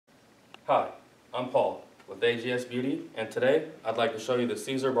Hi, I'm Paul with AGS Beauty, and today I'd like to show you the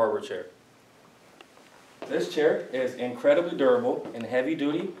Caesar Barber chair. This chair is incredibly durable and heavy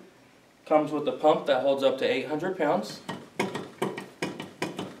duty. Comes with a pump that holds up to 800 pounds.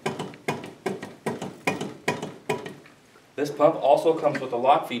 This pump also comes with a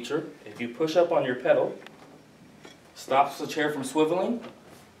lock feature. If you push up on your pedal, stops the chair from swiveling,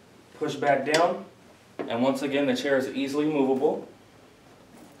 push back down, and once again the chair is easily movable.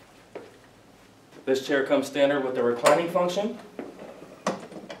 This chair comes standard with the reclining function,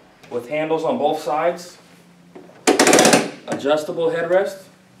 with handles on both sides, adjustable headrest,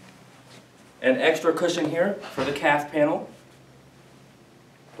 and extra cushion here for the calf panel.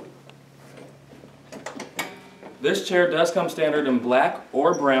 This chair does come standard in black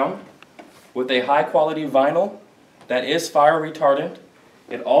or brown with a high quality vinyl that is fire retardant.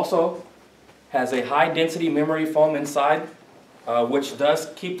 It also has a high density memory foam inside, which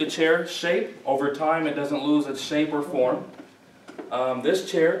does keep the chair shape. Over time it doesn't lose its shape or form. This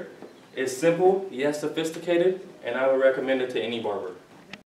chair is simple yet sophisticated, and I would recommend it to any barber.